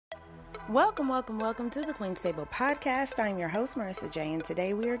Welcome to the Queen Stable Podcast. I'm your host, Marissa J, and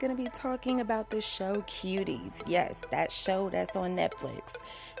today we are going to be talking about the show Cuties. Yes, that show that's on Netflix.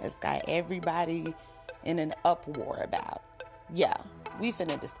 It's got everybody in an uproar about. Yeah, we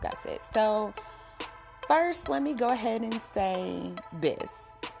finna discuss it. So, first, let me go ahead and say this.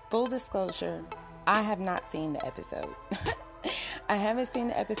 Full disclosure, I have not seen the episode. I haven't seen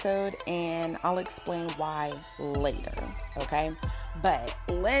the episode, and I'll explain why later, okay? But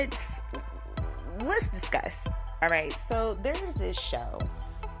let's discuss. All right, so there's this show.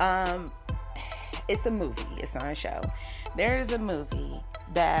 It's a movie. It's not a show. There's a movie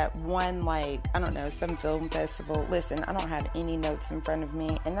that won, some film festival. Listen, I don't have any notes in front of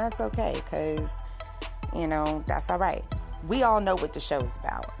me, and that's okay, because, that's all right. We all know what the show is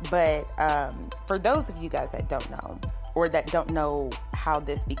about. But for those of you guys that don't know, or that don't know how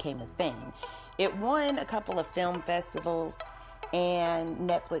this became a thing, it won a couple of film festivals, and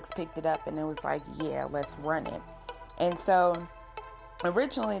Netflix picked it up, and it was like, yeah, let's run it. And so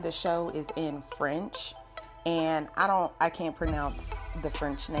originally the show is in French, and I can't pronounce the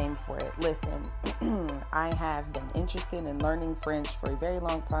French name for it. Listen, I have been interested in learning French for a very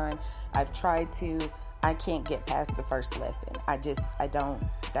long time. I've tried to. I can't get past the first lesson. I don't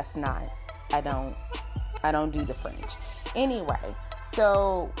do the French. Anyway,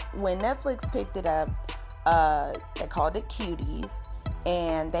 so when Netflix picked it up, they called it Cuties,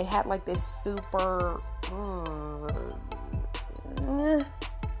 and they had like this super,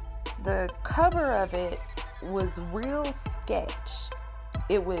 the cover of it was real sketch.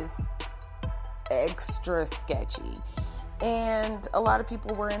 It was extra sketchy, and a lot of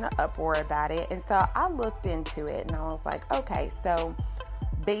people were in an uproar about it. And so I looked into it, and I was like, okay, so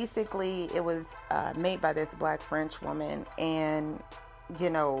basically it was made by this black French woman, and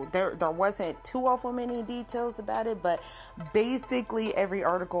there wasn't too awful many details about it, but basically every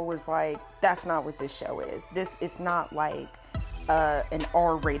article was like, that's not what this show is. This is not like an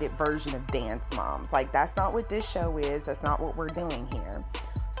R-rated version of Dance Moms. Like, that's not what this show is. That's not what we're doing here.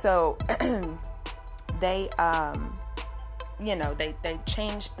 So they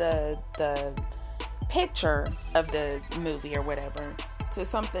changed the picture of the movie or whatever to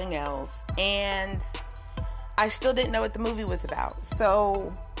something else, and I still didn't know what the movie was about.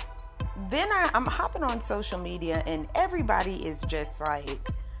 So then I'm hopping on social media, and everybody is just like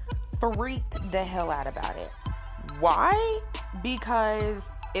freaked the hell out about it. Why? Because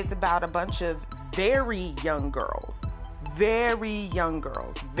it's about a bunch of very young girls,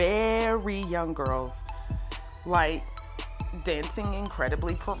 like dancing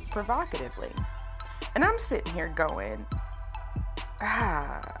incredibly provocatively. And I'm sitting here going,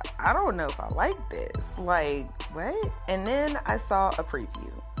 I don't know if I like this. Like, what? And then I saw a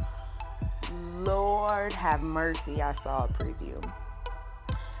preview. Lord have mercy, I saw a preview.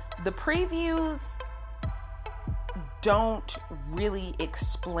 The previews don't really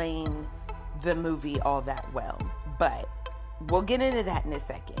explain the movie all that well, but we'll get into that in a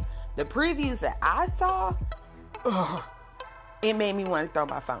second. The previews that I saw, it made me want to throw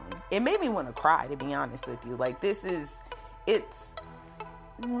my phone. It made me want to cry, to be honest with you. Like, it's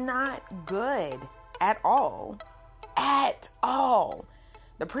not good at all.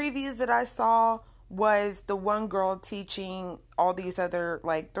 The previews that I saw was the one girl teaching all these other,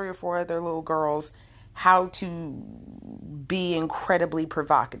 like 3 or 4 other little girls, how to be incredibly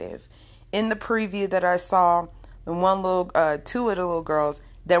provocative. In the preview that I saw, the two of the little girls,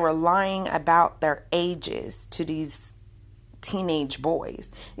 they were lying about their ages to these teenage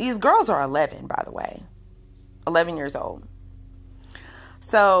boys. These girls are 11, by the way. 11 years old.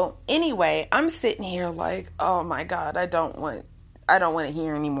 So anyway, I'm sitting here like, oh my God, I don't want to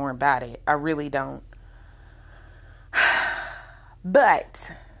hear any more about it. I really don't.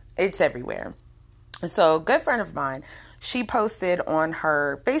 But it's everywhere. So a good friend of mine, she posted on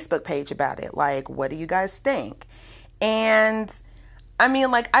her Facebook page about it. Like, what do you guys think? And I mean,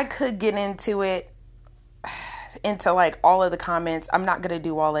 like, I could get into it, into like all of the comments. I'm not going to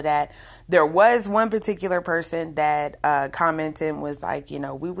do all of that. There was one particular person that commented, was like,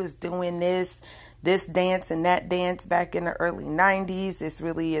 we was doing this dance and that dance back in the early 90s. This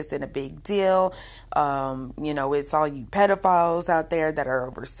really isn't a big deal. It's all you pedophiles out there that are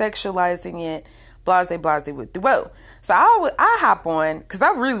over sexualizing it. Blase with the whoa. So I hop on, because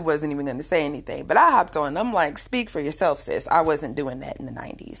I really wasn't even going to say anything, but I hopped on. I'm like, speak for yourself, sis. I wasn't doing that in the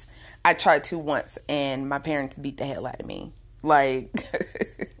 90s. I tried to once, and my parents beat the hell out of me. Like,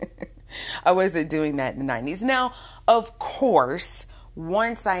 I wasn't doing that in the 90s. Now, of course,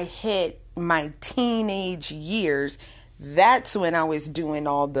 once I hit my teenage years, that's when I was doing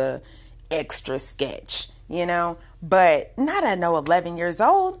all the extra sketch, but not at no 11 years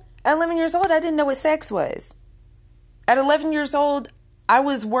old. At 11 years old, I didn't know what sex was. At 11 years old, I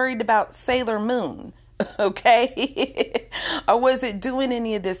was worried about Sailor Moon. Okay? I wasn't doing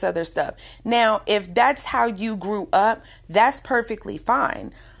any of this other stuff. Now, if that's how you grew up, that's perfectly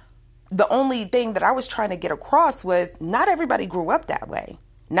fine. The only thing that I was trying to get across was not everybody grew up that way.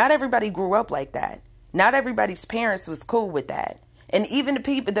 Not everybody grew up like that. Not everybody's parents was cool with that. And even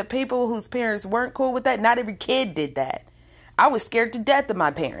the people whose parents weren't cool with that, not every kid did that. I was scared to death of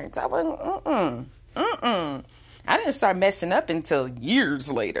my parents. I wasn't, I didn't start messing up until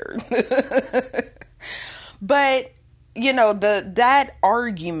years later. But, you know, that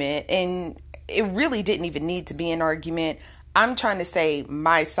argument, and it really didn't even need to be an argument. I'm trying to say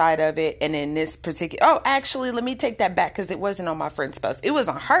my side of it. And in this particular, actually, let me take that back, because it wasn't on my friend's post. It was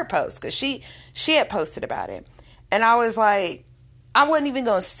on her post, because she had posted about it. And I was like, I wasn't even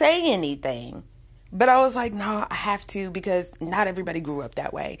going to say anything. But I was like, no, I have to, because not everybody grew up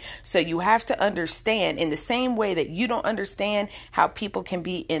that way. So you have to understand, in the same way that you don't understand how people can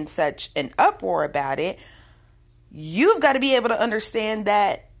be in such an uproar about it, you've got to be able to understand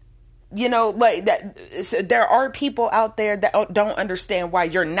that, you know, like that there are people out there that don't understand why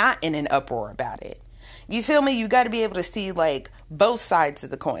you're not in an uproar about it. You feel me? You got to be able to see like both sides of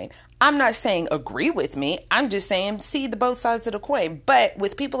the coin. I'm not saying agree with me. I'm just saying see the both sides of the coin. But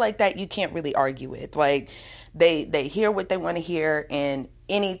with people like that, you can't really argue with. Like they hear what they want to hear, and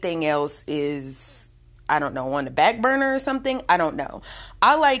anything else is, I don't know, on the back burner or something. I don't know.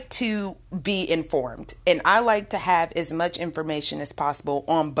 I like to be informed, and I like to have as much information as possible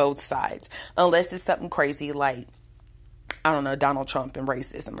on both sides, unless it's something crazy like, I don't know, Donald Trump and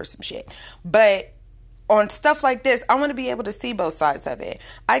racism or some shit. But on stuff like this, I want to be able to see both sides of it.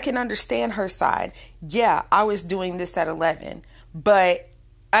 I can understand her side. Yeah, I was doing this at 11, but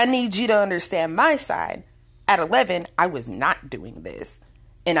I need you to understand my side. At 11, I was not doing this,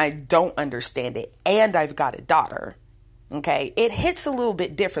 and I don't understand it, and I've got a daughter. Okay, it hits a little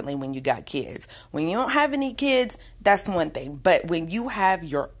bit differently when you got kids. When you don't have any kids, that's one thing. But when you have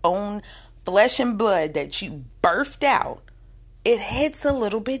your own flesh and blood that you birthed out, it hits a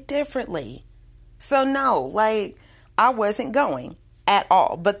little bit differently. So no, like, I wasn't going at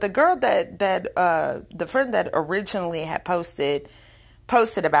all. But the girl the friend that originally had posted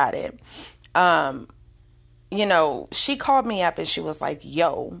about it, you know, she called me up and she was like,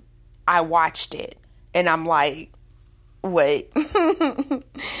 yo, I watched it. And I'm like, wait,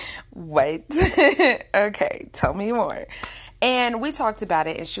 wait. Okay, tell me more. And we talked about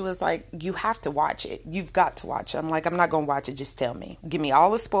it, and she was like, you have to watch it. You've got to watch it. I'm like, I'm not going to watch it. Just tell me. Give me all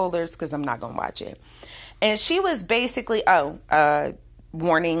the spoilers, because I'm not going to watch it. And she was basically,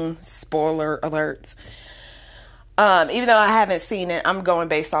 warning, spoiler alerts. Even though I haven't seen it, I'm going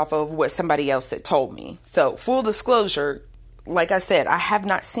based off of what somebody else had told me. So full disclosure, like I said, I have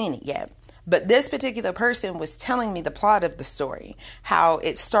not seen it yet. But this particular person was telling me the plot of the story, how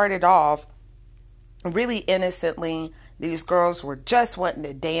it started off really innocently. These girls were just wanting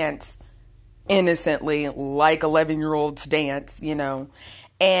to dance innocently, like 11-year-olds dance, you know.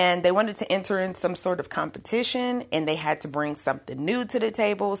 And they wanted to enter in some sort of competition, and they had to bring something new to the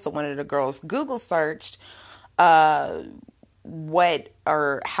table. So one of the girls Google searched what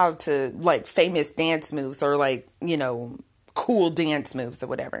or how to, like, famous dance moves, or like, you know, cool dance moves or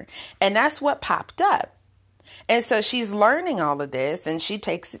whatever. And that's what popped up. And so she's learning all of this, and she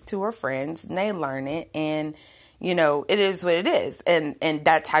takes it to her friends, and they learn it, and you know, it is what it is. And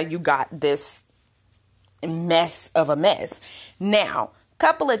that's how you got this mess of a mess. Now,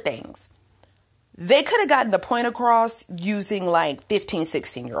 couple of things. They could have gotten the point across using like 15,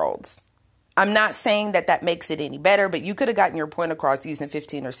 16-year-olds. I'm not saying that makes it any better, but you could have gotten your point across using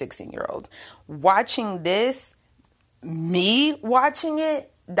 15 or 16-year-olds. Watching this, me watching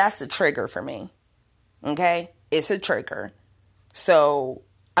it, that's a trigger for me. Okay? It's a trigger. So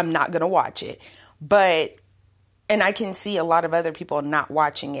I'm not going to watch it. And I can see a lot of other people not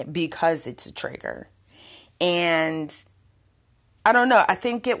watching it because it's a trigger. And I don't know. I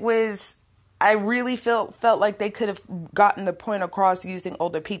think I really felt like they could have gotten the point across using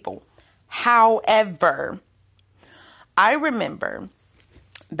older people. However, I remember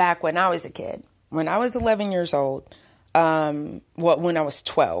back when I was a kid, when I was 11 years old, when I was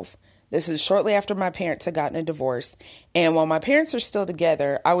 12, this is shortly after my parents had gotten a divorce. And while my parents are still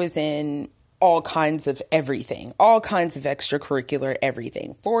together, I was in all kinds of everything, all kinds of extracurricular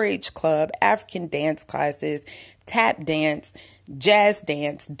everything. 4-H club, African dance classes, tap dance, jazz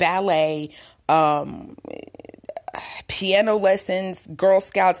dance, ballet, piano lessons, Girl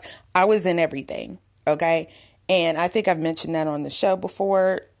Scouts. I was in everything, okay? And I think I've mentioned that on the show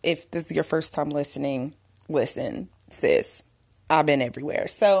before. If this is your first time listening, listen, sis. I've been everywhere.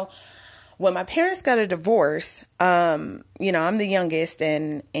 So when my parents got a divorce, I'm the youngest,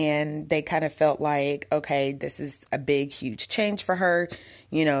 and they kind of felt like, okay, this is a big, huge change for her.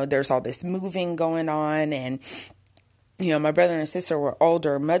 There's all this moving going on, and my brother and sister were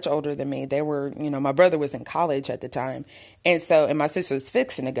older, much older than me. They were, my brother was in college at the time. And my sister was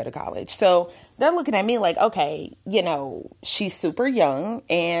fixing to go to college. So they're looking at me like, okay, she's super young,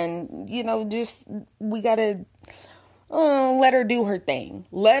 and, we got to let her do her thing.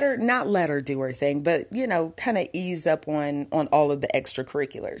 Not let her do her thing, but, kind of ease up on all of the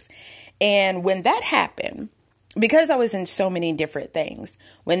extracurriculars. And when that happened, because I was in so many different things,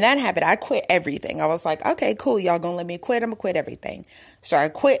 when that happened, I quit everything. I was like, okay, cool. Y'all gonna let me quit? I'm gonna quit everything. So I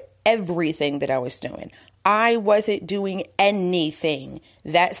quit everything that I was doing. I wasn't doing anything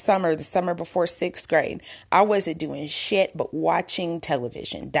that summer, the summer before 6th grade. I wasn't doing shit but watching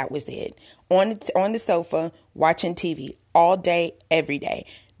television. That was it. On the sofa, watching TV all day, every day.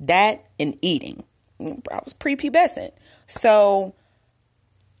 That and eating. I was prepubescent. So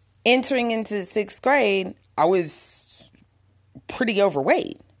entering into 6th grade, I was pretty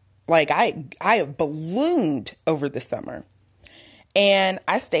overweight. Like I ballooned over the summer. And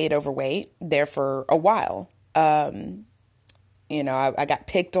I stayed overweight there for a while. I got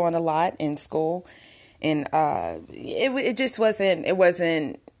picked on a lot in school, and it just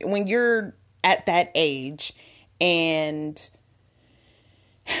wasn't when you're at that age and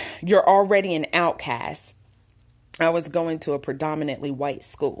you're already an outcast. I was going to a predominantly white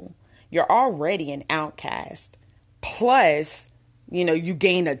school. You're already an outcast. Plus, you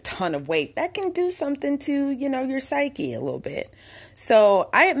gain a ton of weight. That can do something to, your psyche a little bit. So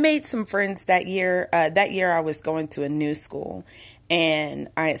I had made some friends that year. That year I was going to a new school, and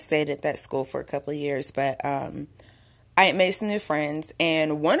I had stayed at that school for a couple of years, but I had made some new friends,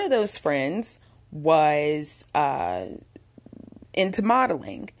 and one of those friends was into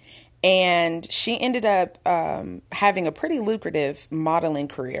modeling. And she ended up having a pretty lucrative modeling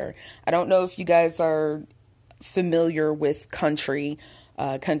career. I don't know if you guys are familiar with country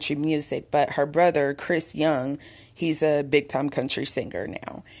music, but her brother, Chris Young, he's a big-time country singer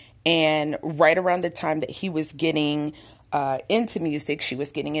now. And right around the time that he was getting into music, she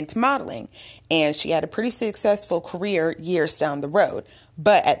was getting into modeling. And she had a pretty successful career years down the road.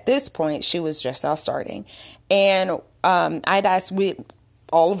 But at this point, she was just now starting. And I'd asked,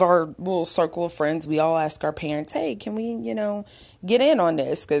 all of our little circle of friends, we all ask our parents, hey, can we, get in on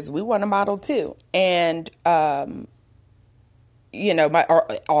this? Because we want to model too. And, all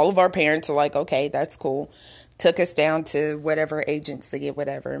of our parents are like, okay, that's cool. Took us down to whatever agency or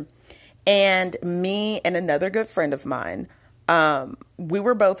whatever. And me and another good friend of mine, we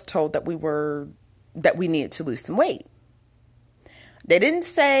were both told that we needed to lose some weight. They didn't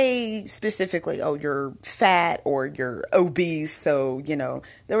say specifically, oh, you're fat or you're obese. So,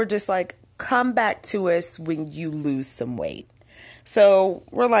 they were just like, come back to us when you lose some weight. So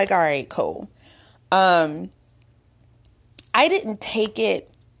we're like, all right, cool. I didn't take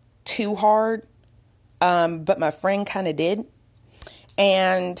it too hard, but my friend kind of did.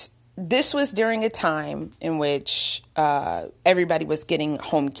 And this was during a time in which everybody was getting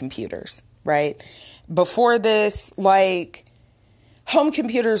home computers, right? Before this, home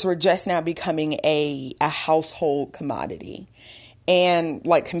computers were just now becoming a household commodity, and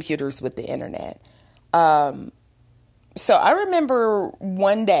like computers with the internet. So I remember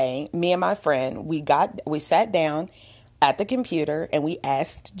one day, me and my friend, we sat down at the computer and we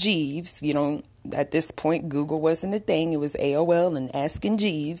asked Jeeves, at this point, Google wasn't a thing. It was AOL and Asking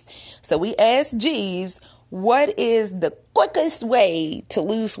Jeeves. So we asked Jeeves, what is the quickest way to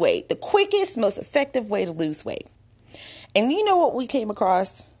lose weight? The quickest, most effective way to lose weight? And you know what we came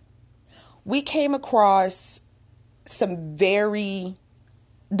across? We came across some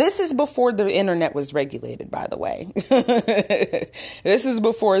this is before the internet was regulated, by the way. This is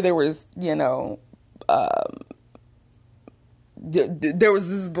before there was, this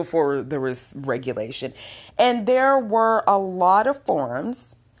is before there was regulation. And there were a lot of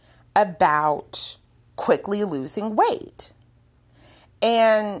forums about quickly losing weight.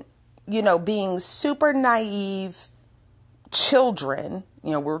 And, being super naive children,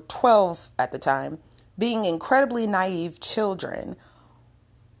 we're 12 at the time, being incredibly naive children,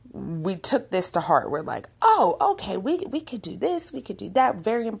 we took this to heart. We're like, oh, okay, we could do this, we could do that.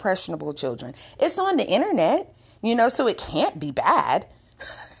 Very impressionable children. It's on the internet, so it can't be bad.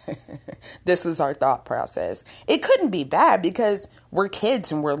 This was our thought process. It couldn't be bad because we're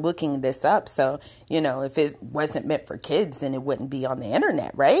kids and we're looking this up. So, if it wasn't meant for kids, then it wouldn't be on the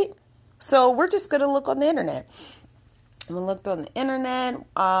internet, right? So we're just going to look on the internet. We looked on the internet,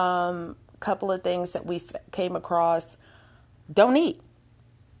 couple of things that we came across. Don't eat.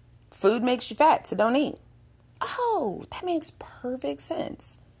 Food makes you fat, so don't eat. Oh, that makes perfect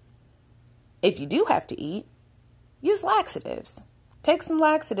sense. If you do have to eat, use laxatives. Take some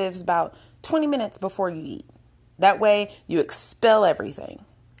laxatives about 20 minutes before you eat. That way you expel everything.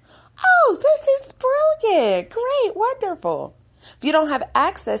 Oh, this is brilliant. Great. Wonderful. If you don't have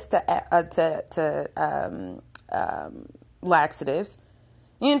access to laxatives,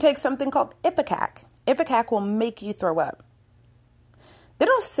 you can take something called Ipecac. Ipecac will make you throw up. They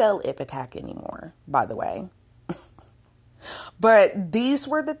don't sell Ipecac anymore, by the way. But these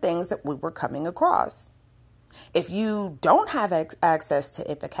were the things that we were coming across. If you don't have access to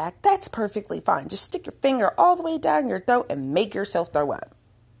Ipecac, that's perfectly fine. Just stick your finger all the way down your throat and make yourself throw up.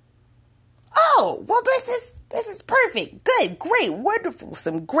 Oh, well, this is perfect. Good, great, wonderful.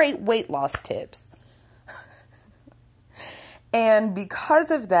 Some great weight loss tips. And because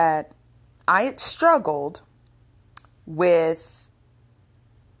of that, I had struggled with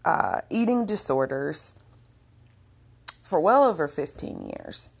eating disorders for well over 15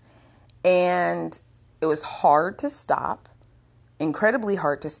 years. And it was hard to stop, incredibly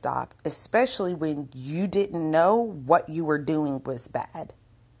hard to stop, especially when you didn't know what you were doing was bad.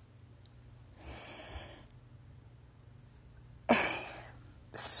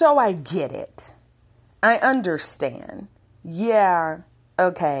 So I get it. I understand. Yeah,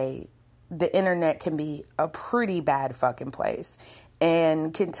 okay, the internet can be a pretty bad fucking place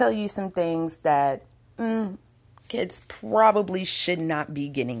and can tell you some things that kids probably should not be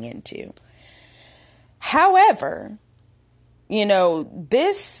getting into. However,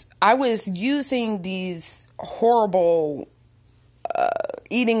 I was using these horrible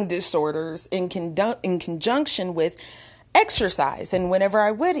eating disorders in conjunction with exercise. And whenever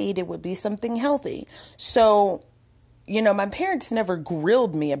I would eat, it would be something healthy. So, my parents never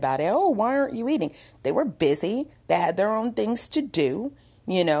grilled me about it. Oh, why aren't you eating? They were busy. They had their own things to do.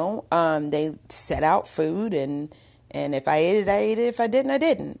 They set out food and if I ate it, I ate it. If I didn't, I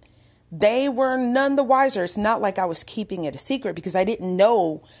didn't. They were none the wiser. It's not like I was keeping it a secret because I didn't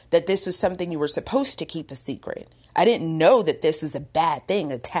know that this was something you were supposed to keep a secret. I didn't know that this is a bad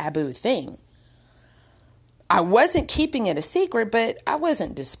thing, a taboo thing. I wasn't keeping it a secret, but I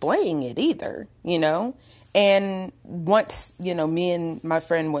wasn't displaying it either, And once, me and my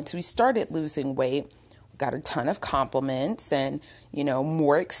friend, once we started losing weight, got a ton of compliments and,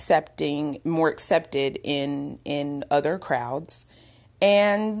 more accepted in other crowds.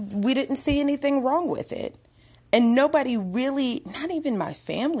 And we didn't see anything wrong with it. And nobody really, not even my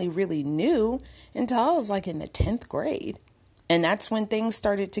family really knew until I was like in the 10th grade. And that's when things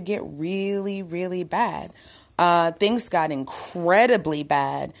started to get really, really bad. Things got incredibly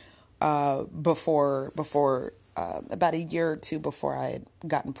bad before about a year or two before I had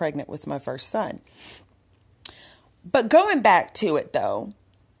gotten pregnant with my first son. But going back to it, though,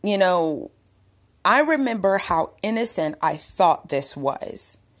 I remember how innocent I thought this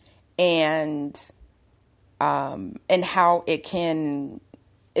was, and how it can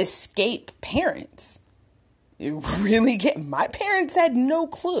escape parents. My parents had no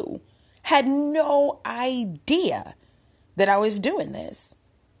clue. Had no idea that I was doing this.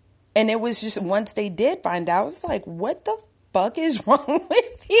 And it was just once they did find out, I was like, what the fuck is wrong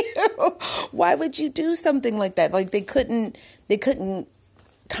with you? Why would you do something like that? Like they couldn't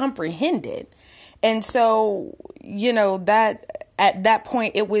comprehend it. And so, that at that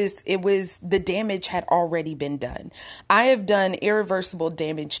point, it was the damage had already been done. I have done irreversible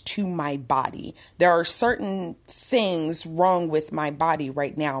damage to my body. There are certain things wrong with my body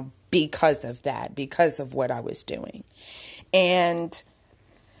right now because of that, because of what I was doing. And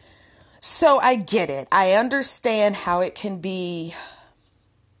so I get it. I understand how it can be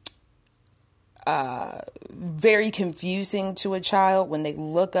very confusing to a child when they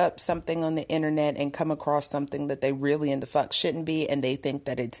look up something on the internet and come across something that they really in the fuck shouldn't be, and they think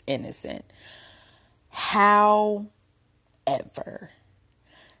that it's innocent. However,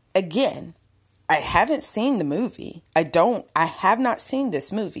 again, I haven't seen the movie. I have not seen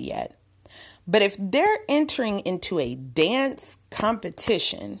this movie yet. But if they're entering into a dance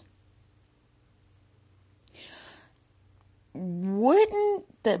competition, wouldn't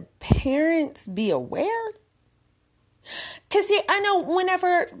the parents be aware? Because I know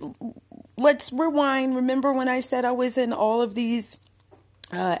let's rewind. Remember when I said I was in all of these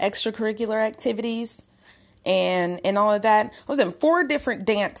extracurricular activities and all of that? I was in 4 different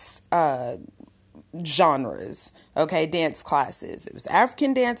dance genres, okay, dance classes. It was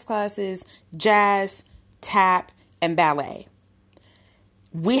African dance classes, jazz, tap, and ballet.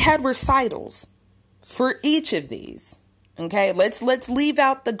 We had recitals for each of these. Okay, let's leave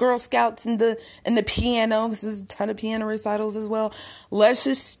out the Girl Scouts and the piano, because there's a ton of piano recitals as well. Let's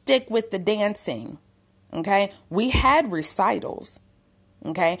just stick with the dancing. Okay, we had recitals.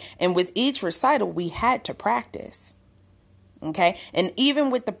 Okay, and with each recital, we had to practice. Okay, and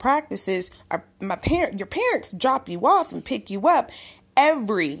even with the practices, your parents drop you off and pick you up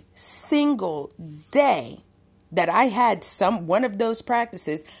every single day that I had one of those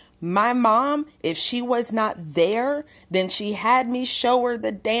practices. My mom, if she was not there, then she had me show her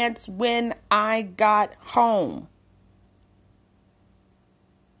the dance when I got home.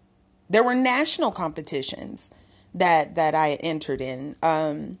 There were national competitions that I entered in.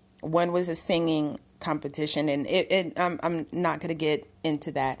 One was a singing competition, and I'm not going to get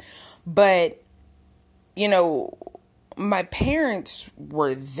into that. But, my parents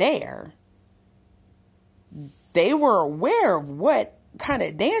were there. They were aware of what kind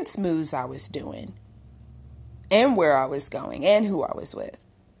of dance moves I was doing and where I was going and who I was with.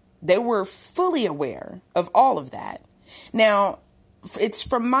 They were fully aware of all of that. Now, it's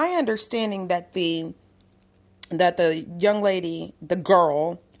from my understanding that the young lady, the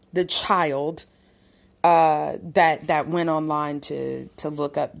girl, the child, that went online to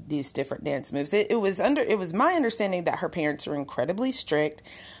look up these different dance moves. It was my understanding that her parents were incredibly strict.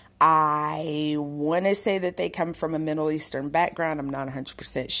 I want to say that they come from a Middle Eastern background. I'm not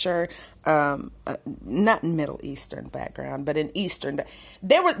 100% sure. Not Middle Eastern background, but an Eastern.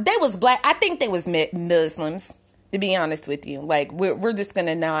 They was black. I think they was Muslims, to be honest with you. Like, we're just going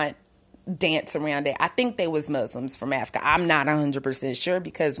to not dance around it. I think they was Muslims from Africa. I'm not 100% sure,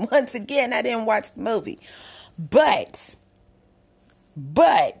 because once again, I didn't watch the movie. But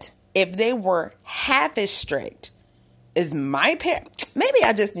if they were half as strict as my parents, maybe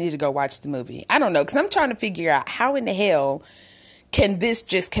I just need to go watch the movie. I don't know, because I'm trying to figure out how in the hell can this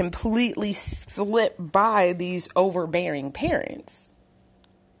just completely slip by these overbearing parents.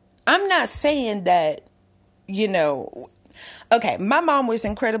 I'm not saying that, okay, my mom was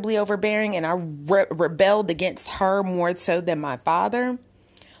incredibly overbearing, and I rebelled against her more so than my father,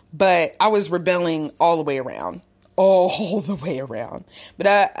 but I was rebelling all the way around. But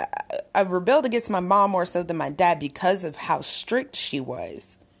I rebelled against my mom more so than my dad because of how strict she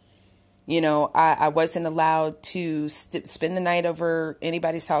was. I wasn't allowed to spend the night over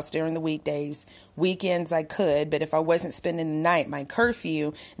anybody's house during the weekdays. Weekends I could, but if I wasn't spending the night, my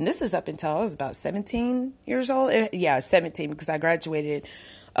curfew, and this is up until I was about 17 years old. Yeah, 17, because I graduated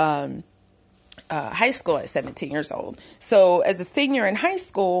high school at 17 years old. So as a senior in high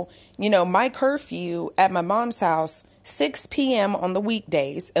school, my curfew at my mom's house, 6 p.m. on the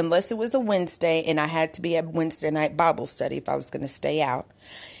weekdays, unless it was a Wednesday and I had to be at Wednesday night Bible study if I was going to stay out,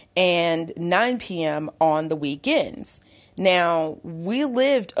 and 9 p.m. on the weekends. Now, we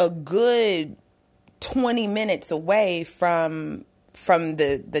lived a good 20 minutes away from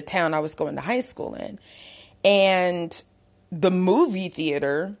the town I was going to high school in. And the movie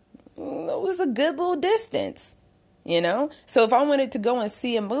theater was a good little distance, So if I wanted to go and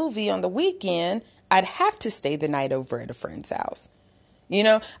see a movie on the weekend, I'd have to stay the night over at a friend's house.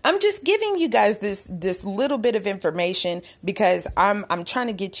 I'm just giving you guys this little bit of information because I'm trying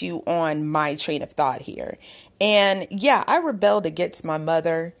to get you on my train of thought here. And yeah, I rebelled against my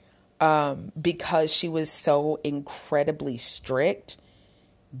mother because she was so incredibly strict.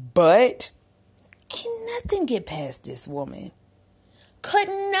 But ain't nothing get past this woman. Could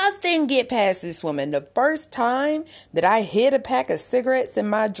nothing get past this woman. The first time that I hid a pack of cigarettes in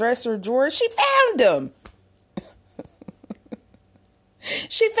my dresser drawer, she found them.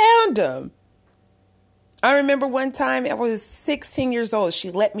 She found them. I remember one time I was 16 years old. She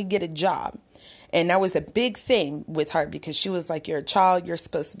let me get a job. And that was a big thing with her because she was like, you're a child.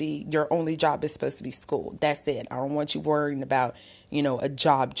 Your only job is supposed to be school. That's it. I don't want you worrying about, a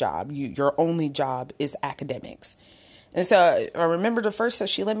job. Your only job is academics. And so I remember the first time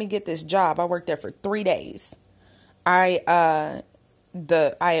she let me get this job. I worked there for 3 days. I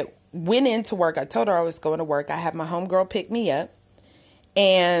went into work. I told her I was going to work. I had my homegirl pick me up.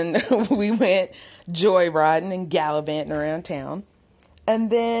 And we went joyriding and gallivanting around town.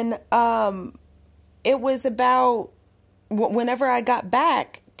 And then it was about whenever I got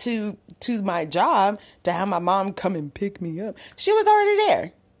back to my job to have my mom come and pick me up, she was already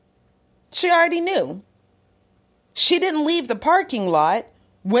there. She already knew. She didn't leave the parking lot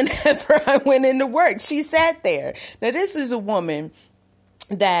whenever I went into work. She sat there. Now, this is a woman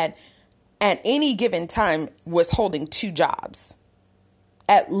that at any given time was holding 2 jobs.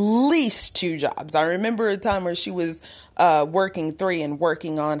 At least 2 jobs. I remember a time where she was working 3 and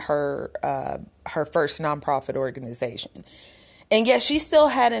working on her first nonprofit organization. And yet she still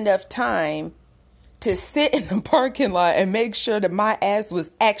had enough time to sit in the parking lot and make sure that my ass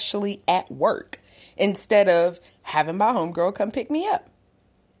was actually at work instead of having my homegirl come pick me up.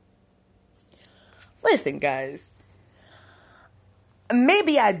 Listen, guys.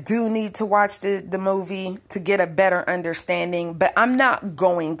 Maybe I do need to watch the movie to get a better understanding, but I'm not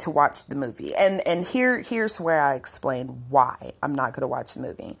going to watch the movie. And here's where I explain why I'm not going to watch the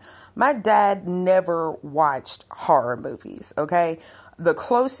movie. My dad never watched horror movies, okay? The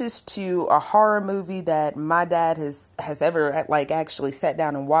closest to a horror movie that my dad has ever like actually sat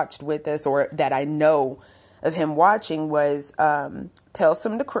down and watched with us, or that I know of him watching, was Tales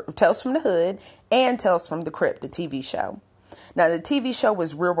from the Hood and Tales from the Crypt, the TV show. Now, the TV show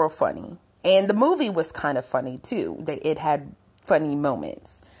was real funny. And the movie was kind of funny, too. It had funny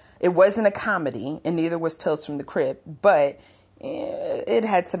moments. It wasn't a comedy, and neither was Tales from the Crypt. But it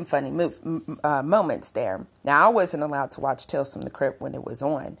had some funny moments there. Now, I wasn't allowed to watch Tales from the Crypt when it was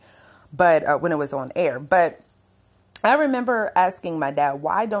on. But when it was on air. But I remember asking my dad,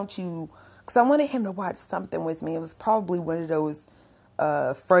 why don't you... Because I wanted him to watch something with me. It was probably one of those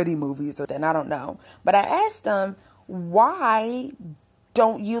Freddy movies, or then I don't know. But I asked him, why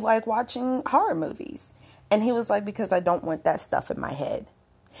don't you like watching horror movies? And he was like, because I don't want that stuff in my head.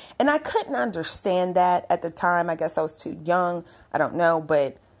 And I couldn't understand that at the time. I guess I was too young. I don't know.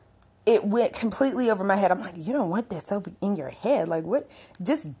 But it went completely over my head. I'm like, you don't want this over in your head. Like, what?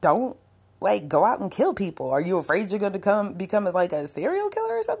 Just don't, like, go out and kill people. Are you afraid you're going to become like a serial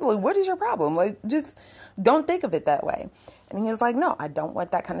killer or something? Like, what is your problem? Like, just don't think of it that way. And he was like, no, I don't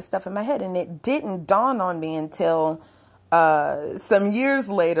want that kind of stuff in my head. And it didn't dawn on me until some years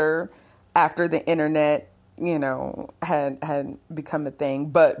later, after the internet, had become a thing.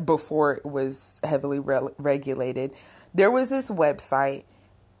 But before it was heavily regulated, there was this website,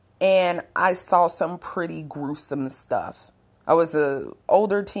 and I saw some pretty gruesome stuff. I was an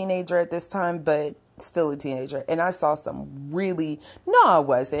older teenager at this time, but still a teenager. And I saw some no, I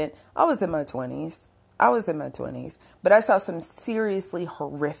wasn't. I was in my 20s. But I saw some seriously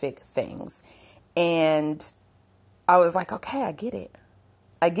horrific things. And I was like, okay, I get it.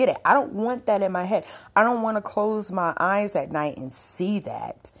 I don't want that in my head. I don't want to close my eyes at night and see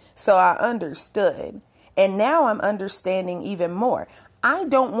that. So I understood. And now I'm understanding even more. I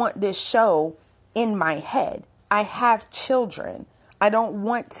don't want this show in my head. I have children. I don't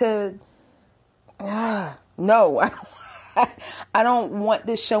want to... No, I don't want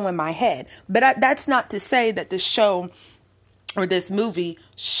this show in my head. But that's not to say that the show or this movie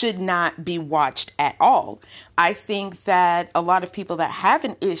should not be watched at all. I think that a lot of people that have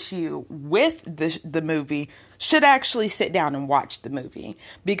an issue with the movie should actually sit down and watch the movie.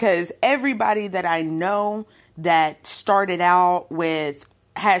 Because everybody that I know that started out with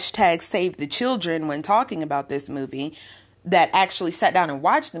hashtag save the children when talking about this movie, that actually sat down and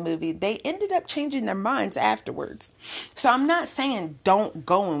watched the movie, they ended up changing their minds afterwards. So I'm not saying don't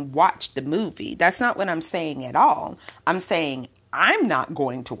go and watch the movie. That's not what I'm saying at all. I'm saying I'm not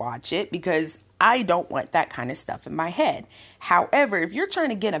going to watch it because I don't want that kind of stuff in my head. However, if you're trying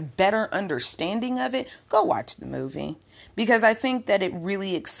to get a better understanding of it, go watch the movie. Because I think that it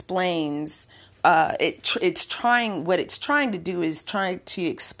really explains, what it's trying to do is try to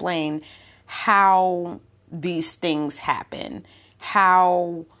explain how these things happen,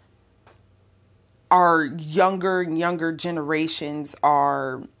 how our younger and younger generations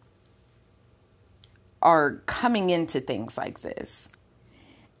are coming into things like this.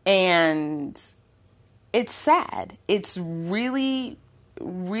 And it's sad. It's really,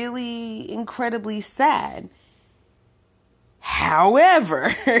 really incredibly sad. However,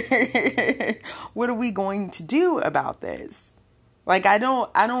 what are we going to do about this? Like, I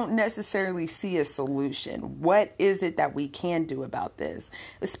don't necessarily see a solution. What is it that we can do about this?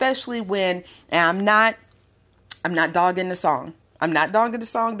 Especially when, and I'm not dogging the song. I'm not dogging the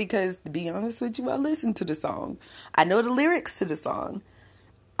song because, to be honest with you, I listen to the song. I know the lyrics to the song.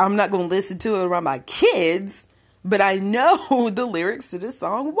 I'm not going to listen to it around my kids, but I know the lyrics to the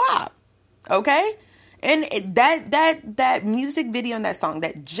song WAP. Okay? And that music video and that song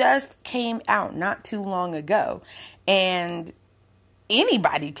that just came out not too long ago. And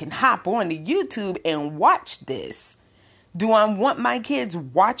anybody can hop on to YouTube and watch this. Do I want my kids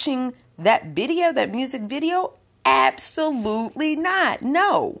watching that video, that music video? Absolutely not.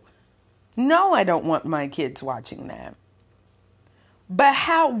 No, I don't want my kids watching that. But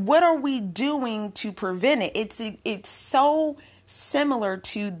what are we doing to prevent it? It's so similar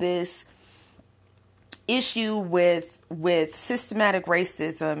to this issue with systematic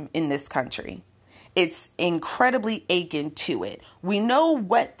racism in this country. It's incredibly akin to it. We know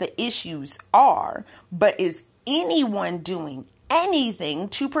what the issues are, but is anyone doing anything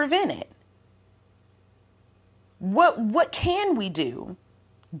to prevent it? What can we do?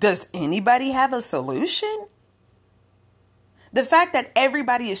 Does anybody have a solution? The fact that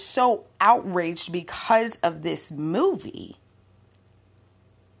everybody is so outraged because of this movie,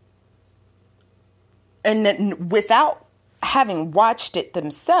 and then without having watched it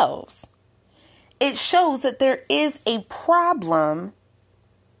themselves, it shows that there is a problem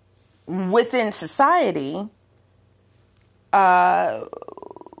within society that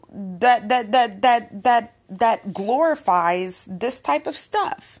glorifies this type of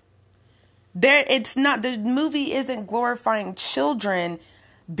stuff. It's not, the movie isn't glorifying children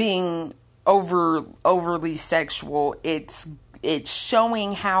being overly sexual. It's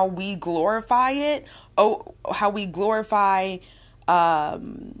showing how we glorify it. How we glorify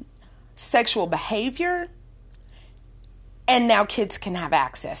sexual behavior, and now kids can have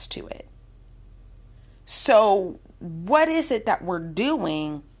access to it. So what is it that we're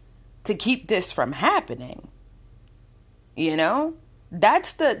doing to keep this from happening? You know,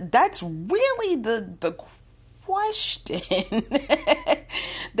 that's really the question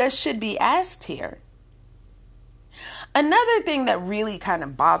that should be asked here. Another thing that really kind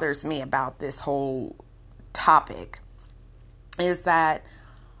of bothers me about this whole topic is that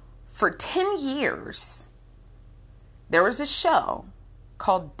for 10 years, there was a show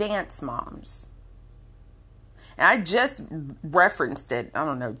called Dance Moms. And I just referenced it, I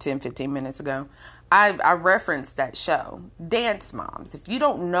don't know, 10, 15 minutes ago. I referenced that show, Dance Moms. If you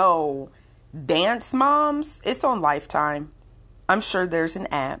don't know Dance Moms, it's on Lifetime. I'm sure there's an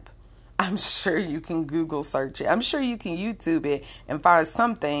app. I'm sure you can Google search it. I'm sure you can YouTube it and find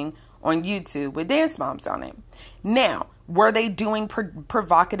something on YouTube with Dance Moms on it. Now, were they doing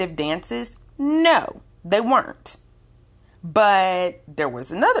provocative dances? No, they weren't. But there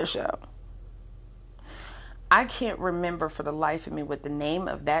was another show. I can't remember for the life of me what the name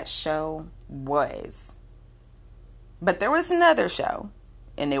of that show was. But there was another show.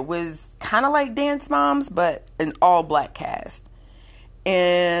 And it was kind of like Dance Moms, but an all-black cast.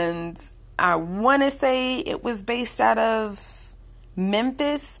 And I want to say it was based out of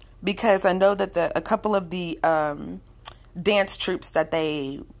Memphis, because I know that a couple of the dance troupes that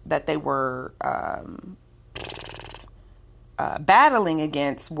they were battling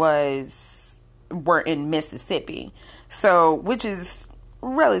against were in Mississippi, so which is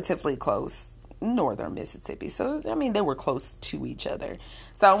relatively close, northern Mississippi. So I mean, they were close to each other.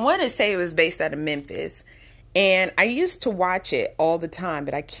 So I want to say it was based out of Memphis, and I used to watch it all the time,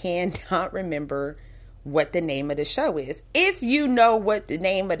 but I cannot remember what the name of the show is. If you know what the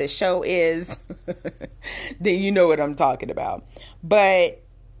name of the show is, then you know what I'm talking about. But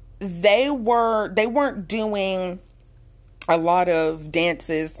they weren't doing a lot of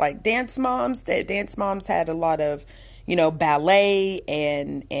dances like Dance Moms. Dance Moms had a lot of, ballet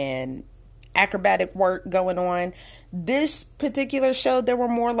and acrobatic work going on. This particular show, there were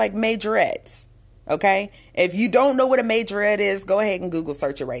more like majorettes. Okay, if you don't know what a majorette is, go ahead and Google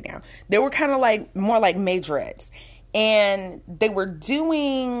search it right now. They were kind of like more like majorettes, and they were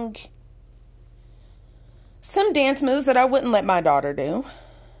doing some dance moves that I wouldn't let my daughter do.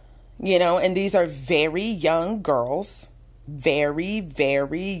 And these are very young girls, very,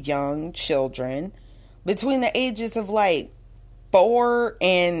 very young children between the ages of like 4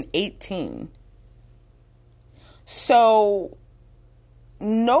 and 18. So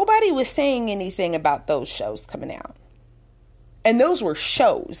nobody was saying anything about those shows coming out. And those were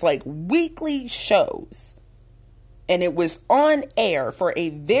shows, like weekly shows. And it was on air for a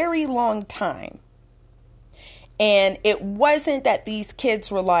very long time. And it wasn't that these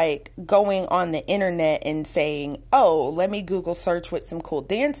kids were like going on the internet and saying, oh, let me Google search what some cool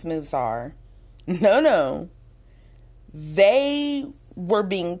dance moves are. No. They were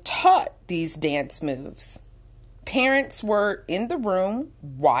being taught these dance moves. Parents were in the room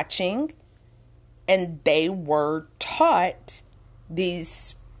watching, and they were taught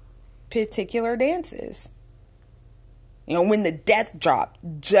these particular dances. When the death drop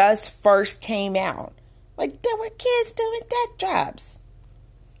just first came out, like there were kids doing death drops,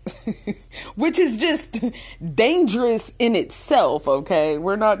 which is just dangerous in itself. Okay,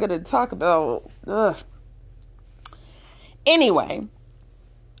 we're not going to talk about. Anyway,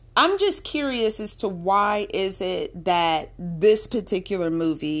 I'm just curious as to why is it that this particular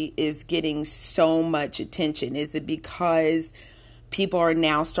movie is getting so much attention? Is it because people are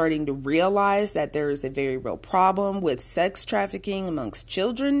now starting to realize that there is a very real problem with sex trafficking amongst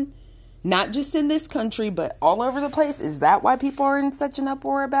children? Not just in this country, but all over the place? Is that why people are in such an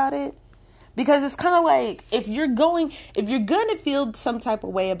uproar about it? Because it's kind of like, if you're going to feel some type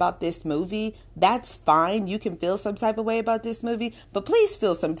of way about this movie, that's fine. You can feel some type of way about this movie, but please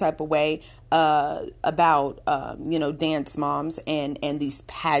feel some type of way about, dance moms and these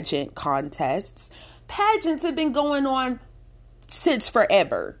pageant contests. Pageants have been going on since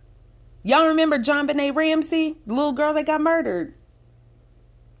forever. Y'all remember JonBenet Ramsey, the little girl that got murdered?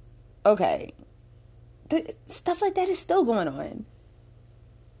 Okay. Stuff like that is still going on.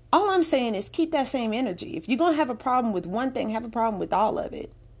 All I'm saying is keep that same energy. If you're going to have a problem with one thing, have a problem with all of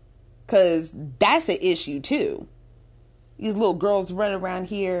it. Because that's an issue too. These little girls running around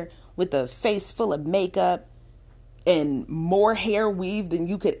here with a face full of makeup and more hair weave than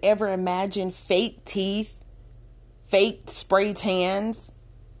you could ever imagine. Fake teeth, fake spray tans.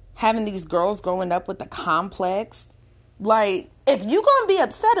 Having these girls growing up with a complex. Like, if you're going to be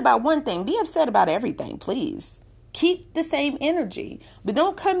upset about one thing, be upset about everything, please. Keep the same energy. But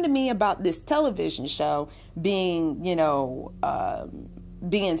don't come to me about this television show being,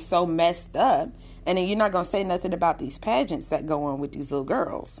 being so messed up. And then you're not going to say nothing about these pageants that go on with these little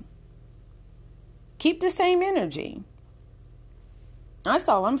girls. Keep the same energy. That's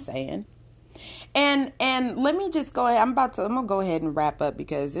all I'm saying. And let me just go ahead. I'm going to go ahead and wrap up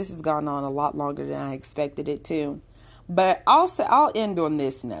because this has gone on a lot longer than I expected it to. But I'll end on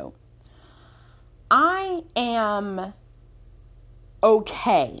this note. I am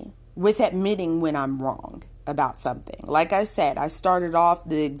okay with admitting when I'm wrong about something. Like I said, I started off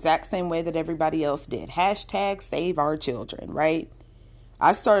the exact same way that everybody else did. Hashtag save our children, right?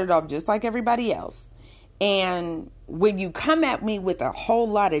 I started off just like everybody else. And when you come at me with a whole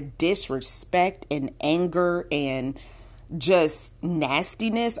lot of disrespect and anger and just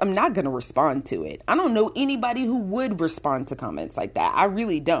nastiness, I'm not going to respond to it. I don't know anybody who would respond to comments like that. I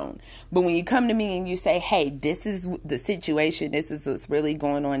really don't. But when you come to me and you say, hey, this is the situation, this is what's really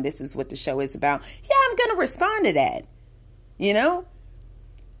going on, this is what the show is about, yeah, I'm going to respond to that,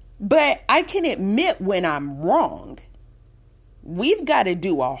 But I can admit when I'm wrong. We've got to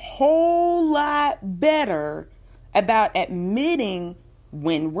do a whole lot better about admitting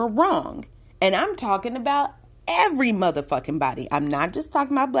when we're wrong. And I'm talking about every motherfucking body. I'm not just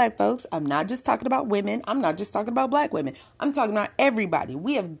talking about black folks. I'm not just talking about women. I'm not just talking about black women. I'm talking about everybody.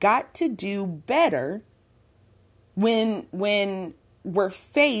 We have got to do better when we're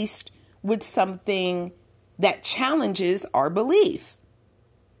faced with something that challenges our belief.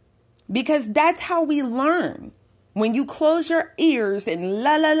 Because that's how we learn. When you close your ears and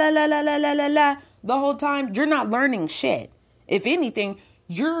la la la la la la la la la the whole time, you're not learning shit. If anything,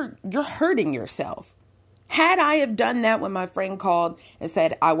 you're hurting yourself. Had I have done that when my friend called and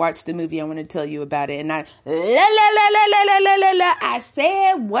said, I watched the movie, I want to tell you about it. And I, la, la, la, la, la, la, la, la, la, I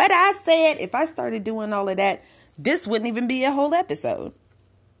said what I said. If I started doing all of that, this wouldn't even be a whole episode.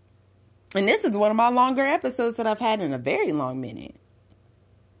 And this is one of my longer episodes that I've had in a very long minute.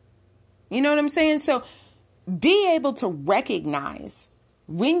 You know what I'm saying? So be able to recognize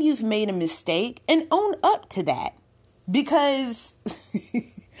when you've made a mistake and own up to that. Because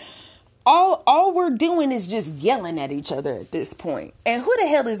all we're doing is just yelling at each other at this point. And who the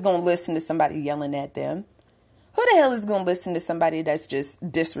hell is going to listen to somebody yelling at them? Who the hell is going to listen to somebody that's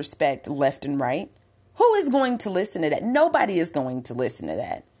just disrespect left and right? Who is going to listen to that? Nobody is going to listen to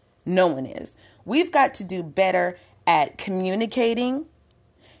that. No one is. We've got to do better at communicating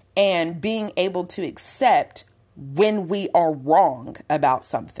and being able to accept when we are wrong about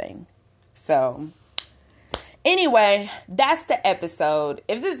something. So anyway, that's the episode.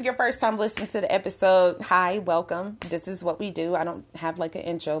 If this is your first time listening to the episode, hi, welcome. This is what we do. I don't have like an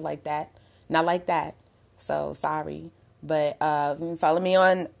intro like that. Not like that. So sorry. But follow me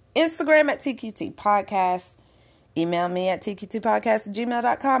on Instagram at TQT Podcast. Email me at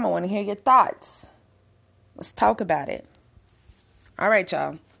tqtpodcast@gmail.com. I want to hear your thoughts. Let's talk about it. All right,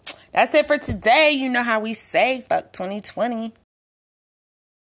 y'all. That's it for today. You know how we say, fuck 2020.